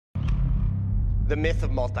The Myth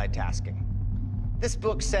of Multitasking. This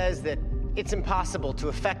book says that it's impossible to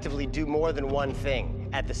effectively do more than one thing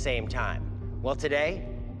at the same time. Well, today,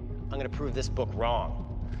 I'm gonna prove this book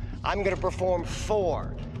wrong. I'm gonna perform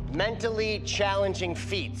 4 mentally challenging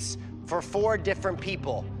feats for 4 different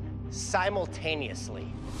people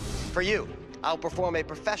simultaneously. For you, I'll perform a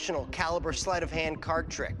professional caliber sleight of hand card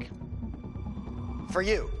trick. For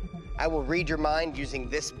you, I will read your mind using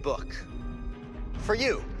this book. For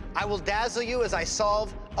you, I will dazzle you as I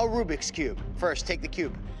solve a Rubik's Cube. First, take the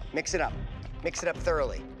cube, mix it up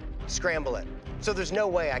thoroughly, scramble it. So there's no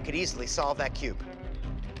way I could easily solve that cube.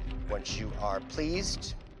 Once you are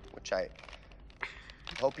pleased, which I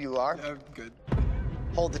hope you are. Yeah, good.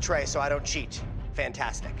 Hold the tray so I don't cheat.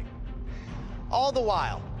 Fantastic. All the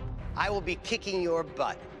while, I will be kicking your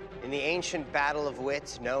butt in the ancient battle of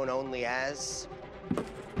wits known only as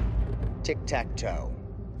tic-tac-toe.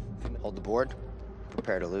 Hold the board.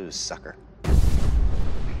 Prepare to lose, sucker.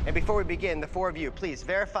 And before we begin, the 4 of you, please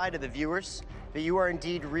verify to the viewers that you are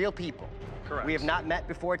indeed real people. Correct. We have not met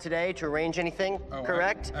before today to arrange anything,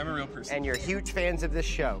 correct? I'm a real person. And you're huge fans of this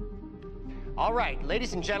show. All right,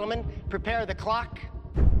 ladies and gentlemen, prepare the clock.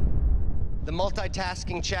 The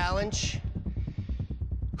multitasking challenge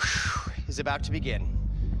is about to begin.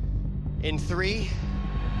 In 3,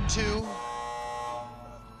 2,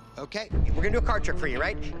 okay. We're gonna do a card trick for you,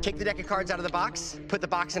 right? Take the deck of cards out of the box, put the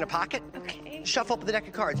box in a pocket. Okay. Shuffle up the deck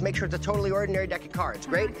of cards. Make sure it's a totally ordinary deck of cards.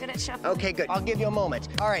 Great? I'm not good at shuffling. Okay, good. I'll give you a moment.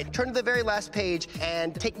 All right, turn to the very last page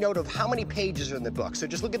and take note of how many pages are in the book. So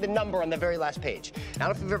just look at the number on the very last page. I don't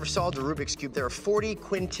know if you've ever solved a Rubik's Cube. There are 40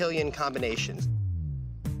 quintillion combinations.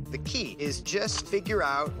 The key is just figure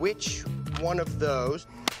out which one of those.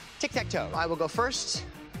 Tic-tac-toe. I will go first.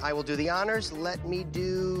 I will do the honors. Let me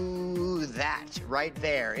do that right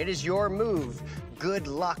there. It is your move. Good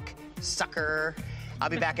luck, sucker. I'll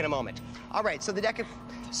be back in a moment. All right, so the deck of,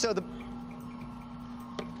 so I'm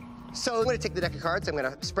gonna take the deck of cards. I'm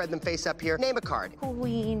gonna spread them face up here. Name a card.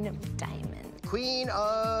 Queen of Diamonds. Queen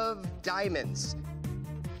of Diamonds.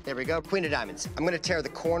 There we go, Queen of Diamonds. I'm gonna tear the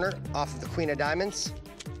corner off of the Queen of Diamonds.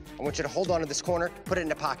 I want you to hold on to this corner, put it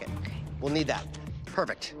in a pocket. Okay. We'll need that.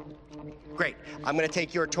 Perfect. Great. I'm gonna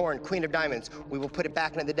take your torn Queen of Diamonds. We will put it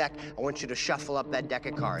back into the deck. I want you to shuffle up that deck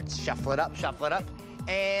of cards. Shuffle it up,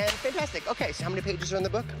 and fantastic. Okay, so how many pages are in the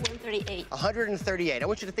book? 138. 138. I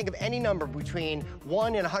want you to think of any number between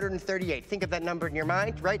 1 and 138. Think of that number in your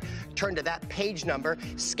mind, right? Turn to that page number,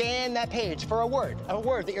 scan that page for a word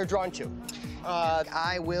that you're drawn to.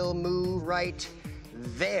 I will move right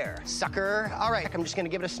there, sucker. All right, I'm just gonna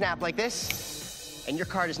give it a snap like this. And your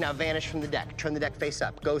card is now vanished from the deck. Turn the deck face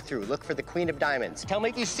up, go through, look for the Queen of Diamonds. Tell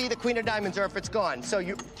me if you see the Queen of Diamonds or if it's gone. So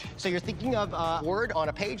you're thinking of a word on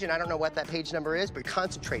a page, and I don't know what that page number is, but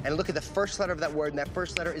concentrate and look at the first letter of that word, and that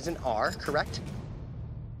first letter is an R, correct?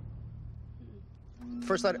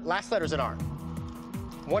 First letter, last letter is an R.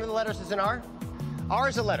 One of the letters is an R. R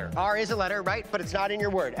is a letter. R is a letter, right? But it's not in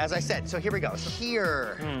your word, as I said. So here we go. So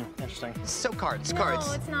here. Interesting. So cards. No,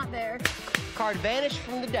 it's not there. Card vanished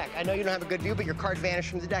from the deck. I know you don't have a good view, but your card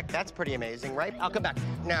vanished from the deck. That's pretty amazing, right? I'll come back.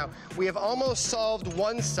 Now, we have almost solved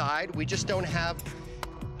one side. We just don't have...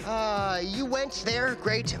 you went there.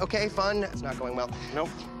 Great. Okay, fun. It's not going well. Nope.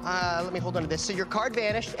 Let me hold on to this. So your card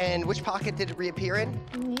vanished, and which pocket did it reappear in?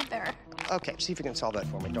 Neither. Okay, see if you can solve that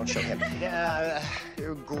for me. Don't show him.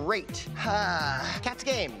 Great. Cat's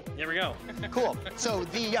game. Here we go. Cool. So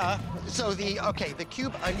the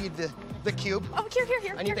cube, I need the cube. Oh,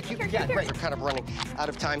 here. I need the cube. Yeah, great. We're kind of running out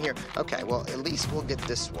of time here. Okay, well, at least we'll get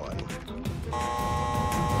this one.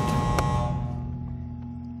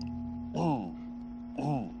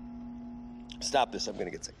 Stop this, I'm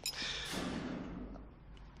gonna get sick.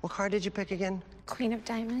 What card did you pick again? Queen of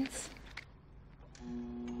Diamonds.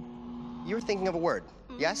 You were thinking of a word,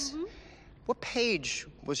 yes? What page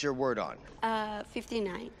was your word on?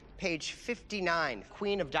 59. Page 59,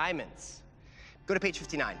 Queen of Diamonds. Go to page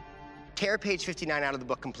 59. Tear page 59 out of the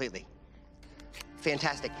book completely.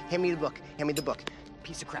 Fantastic. Hand me the book. Hand me the book.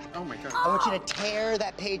 Piece of crap. Oh my God. I want you to tear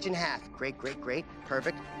that page in half. Great.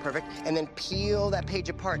 Perfect. And then peel that page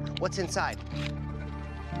apart. What's inside?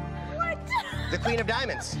 What? The Queen of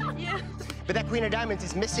Diamonds. Yeah. But that Queen of Diamonds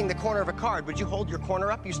is missing the corner of a card. Would you hold your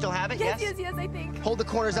corner up? You still have it? Yes, I think. Hold the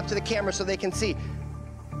corners up to the camera so they can see.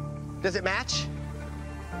 Does it match?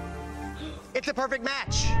 It's a perfect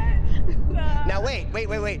match. Now wait.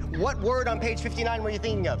 What word on page 59 were you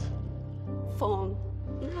thinking of? Phone.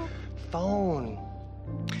 No. Phone.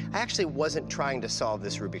 I actually wasn't trying to solve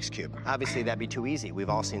this Rubik's Cube. Obviously, that'd be too easy. We've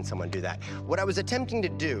all seen someone do that. What I was attempting to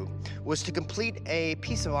do was to complete a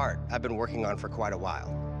piece of art I've been working on for quite a while.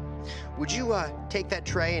 Would you take that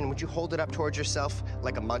tray and would you hold it up towards yourself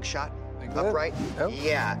like a mugshot? Like that? Upright? Yep.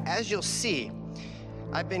 Yeah. As you'll see,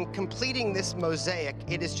 I've been completing this mosaic.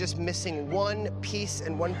 It is just missing one piece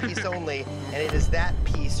and one piece only, and it is that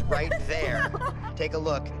piece right there. Take a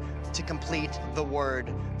look to complete the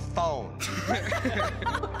word phone.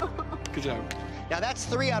 Good job. Now that's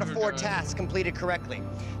 3 out of 4 tasks completed correctly.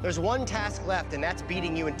 There's one task left, and that's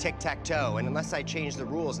beating you in tic-tac-toe. And unless I changed the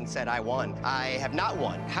rules and said I won, I have not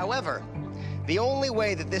won. However, the only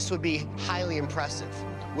way that this would be highly impressive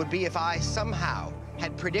would be if I somehow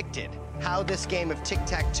had predicted how this game of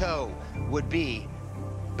tic-tac-toe would be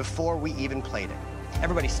before we even played it.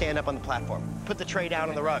 Everybody stand up on the platform. Put the tray down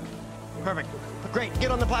on the rug. Perfect. Great,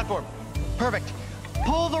 get on the platform. Perfect.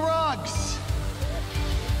 Pull the rugs.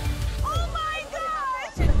 Oh my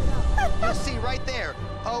gosh! You'll see right there,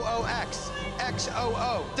 OOX,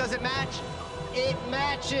 XOO. Does it match? It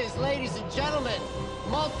matches, ladies and gentlemen.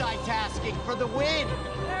 Multitasking for the win.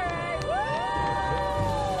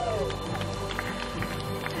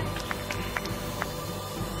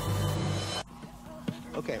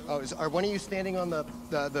 Okay, are one of you standing on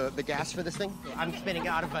the gas for this thing? I'm spinning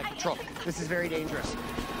out of control. This is very dangerous.